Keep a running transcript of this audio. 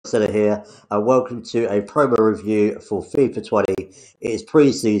Seller here, and welcome to a promo review for FIFA 20. It is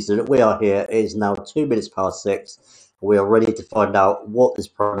pre-season. We are here. It is now 2 minutes past 6. We are ready to find out what this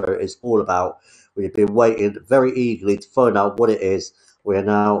promo is all about. We've been waiting very eagerly to find out what it is. We are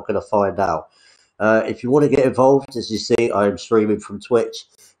now going to find out. If you want to get involved, as you see, I am streaming from Twitch.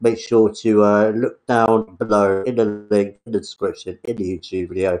 Make sure to look down below in the link in the description in the YouTube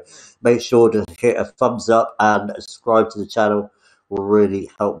video. Make sure to hit a thumbs up and subscribe to the channel. Will really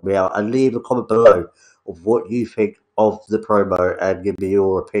help me out. And leave a comment below of what you think of the promo and give me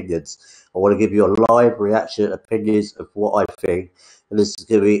your opinions. I want to give you a live reaction opinions of what I think. And this is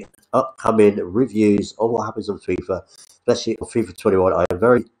going to be upcoming reviews on what happens on FIFA, especially on FIFA 21. I am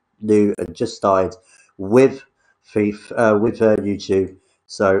very new and just started with FIFA, with YouTube.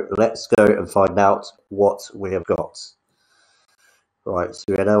 So let's go and find out what we have got. Right, so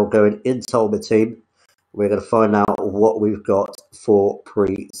we're now going into Ultimate Team. We're going to find out what we've got for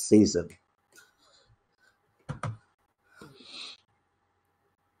pre-season.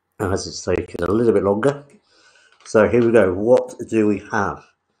 As it's taken a little bit longer. So here we go. What do we have?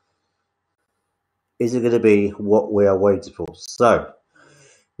 Is it going to be what we are waiting for? So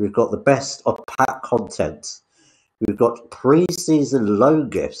we've got the best of pack content. We've got pre-season loan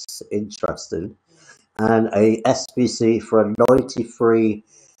gifts, interesting, and a SBC for a 93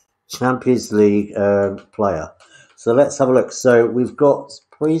 Champions League player. So let's have a look. So we've got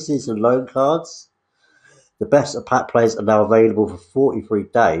pre-season loan cards. The best of pack players are now available for 43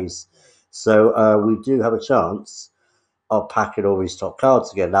 days. So we do have a chance of packing all these top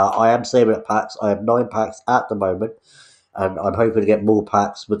cards again. Now, I am saving up packs. I have 9 packs at the moment, and I'm hoping to get more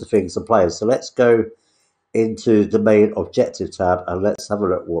packs with the things and players. So let's go into the main objective tab and let's have a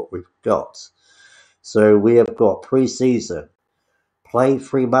look what we've got. So we have got pre-season. Play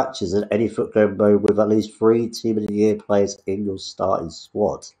 3 matches in any FUT Game mode with at least 3 Team of the Year players in your starting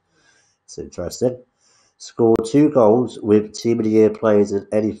squad. It's interesting. Score 2 goals with Team of the Year players in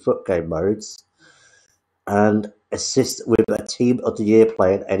any FUT Game modes. And assist with a Team of the Year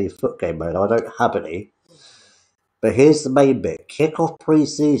player in any FUT Game mode. I don't have any. But here's the main bit. Kick off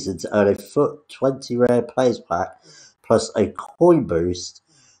pre-season to earn a FUT 20 rare players pack plus a coin boost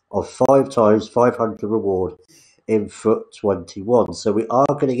of 5 times 500 reward in FUT 21. So we are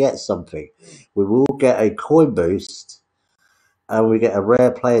going to get something. We will get a coin boost and we get a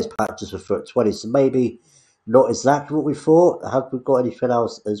rare players pack just for FUT 20. So maybe not exactly what we thought. Have we got anything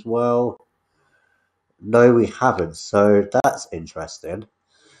else as well? No, we haven't. So that's interesting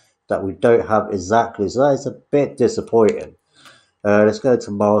that we don't have exactly. So that is a bit disappointing. Let's go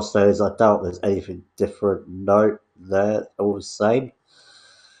to milestones. I doubt there's anything different. No, they're all the same.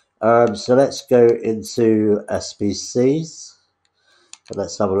 So let's go into SBCs. And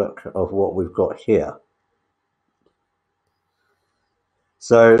let's have a look of what we've got here.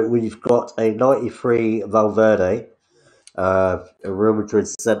 So we've got a 93 Valverde, a Real Madrid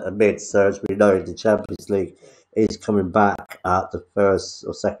centre mid. So as we know, the Champions League is coming back at the 1st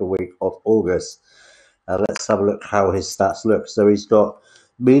or 2nd week of August. Let's have a look how his stats look. So he's got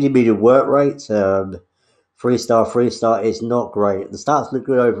medium work rate. 3-star is not great. The stats look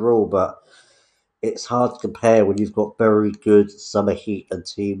good overall, but it's hard to compare when you've got very good Summer Heat and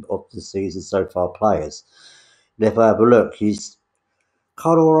Team of the Season so far players. And if I have a look, he's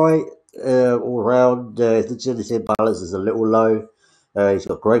kind of alright all around. His agility and balance is a little low. He's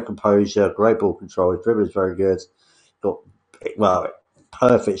got great composure, great ball control. His dribbling is very good. Got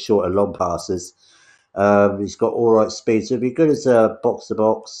perfect short and long passes. He's got all right speed, so he'd be good as a box to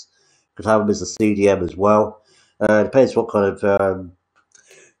box. Could have him as a CDM as well. Depends what kind of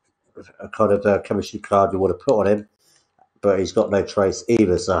chemistry card you want to put on him. But he's got no trace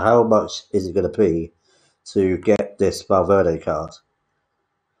either. So how much is it going to be to get this Valverde card?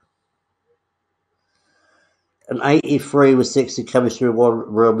 An 83 with 60 chemistry with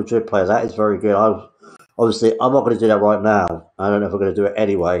 1 Real Madrid player. That is very good. Obviously, I'm not going to do that right now. I don't know if I'm going to do it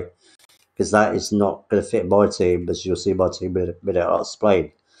anyway, because that is not going to fit my team, as you'll see my team in a minute. I'll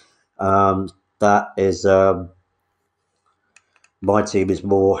explain. That is my team is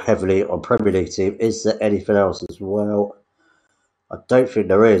more heavily on Premier League team. Is there anything else as well? I don't think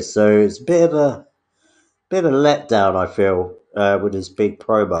there is. So it's a bit of a letdown, I feel, with this big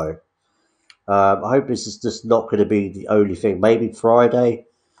promo. I hope this is just not going to be the only thing. Maybe Friday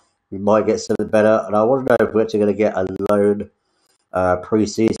we might get something better. And I want to know if we're actually going to get a loan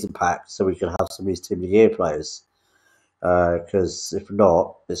pre-season pack so we can have some of these Team of the Year players. Because if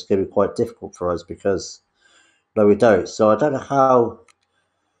not, it's going to be quite difficult for us because no, we don't. So I don't know how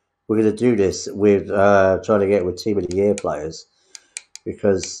we're going to do this with trying to get with Team of the Year players,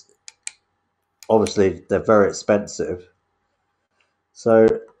 because obviously they're very expensive. So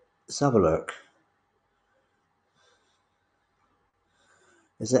let's have a look.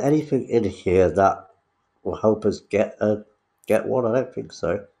 Is there anything in here that will help us get one? I don't think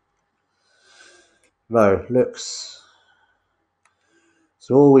so. No, looks.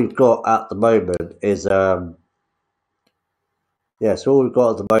 So all we've got at the moment is So all we've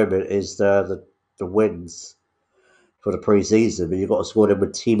got at the moment is the wins for the pre-season, but you've got to score them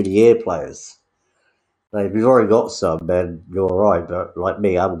with team of the year players. Now, if you've already got some, then you're alright. But like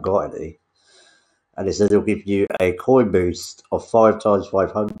me, I haven't got any. And it says it'll give you a coin boost of 5 times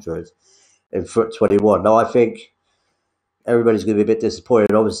 500 in Foot 21. Now, I think everybody's going to be a bit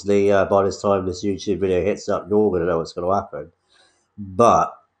disappointed. Obviously, by this time this YouTube video hits up, you're going to know what's going to happen.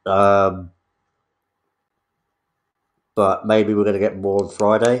 But maybe we're going to get more on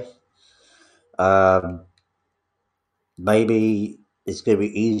Friday. Maybe it's going to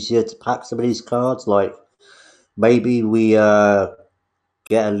be easier to pack some of these cards. Like, maybe we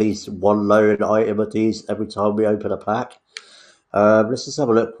get at least one loan item of these every time we open a pack. Let's just have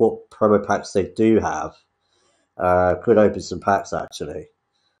a look what promo packs they do have. Could open some packs, actually.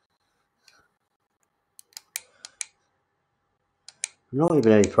 Not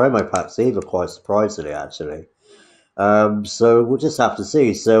even any promo packs either, quite surprisingly, actually. So we'll just have to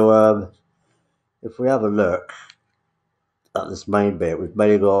see. So if we have a look at this main bit, we've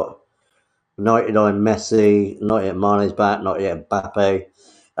mainly got 99 Messi, not yet Mane's back, not yet Mbappe.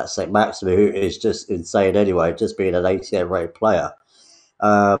 That's St. Maximin, who is just insane anyway, just being an 88 rated player.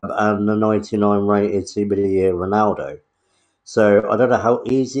 And the 99 rated team of the year Ronaldo. So I don't know how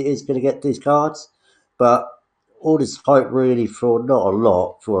easy it is going to get these cards, but all this hype really for not a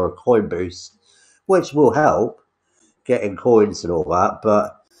lot for a coin boost, which will help getting coins and all that,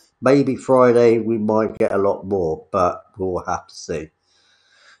 but maybe Friday we might get a lot more, but we'll have to see.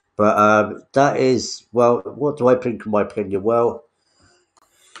 But that is, well, what do I think in my opinion? Well,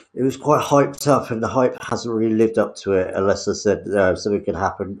 it was quite hyped up, and the hype hasn't really lived up to it, unless I said something can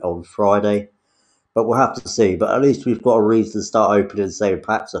happen on Friday. But we'll have to see. But at least we've got a reason to start opening and saving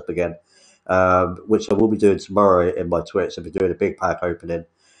packs up again, which I will be doing tomorrow in my Twitch. I'll be doing a big pack opening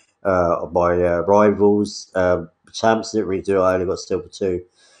of my rivals. Champs didn't really do it. I only got Silver 2.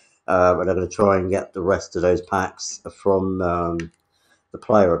 And I'm going to try and get the rest of those packs from the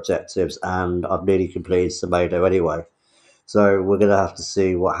player objectives. And I've nearly completed Semedo anyway. So we're going to have to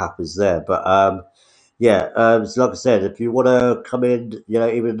see what happens there. But yeah, so like I said, if you want to come in, you know,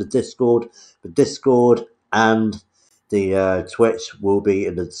 even the Discord and the Twitch will be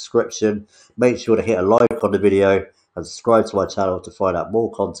in the description. Make sure to hit a like on the video and subscribe to my channel to find out more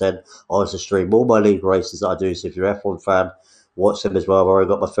content. I also stream all my league races that I do. So if you're an F1 fan, watch them as well. I've already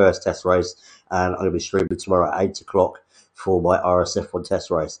got my first test race, and I'm going to be streaming tomorrow at 8 o'clock for my RSF1 test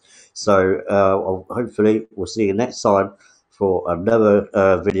race. So hopefully we'll see you next time for another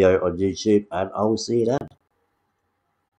video on YouTube, and I will see you then.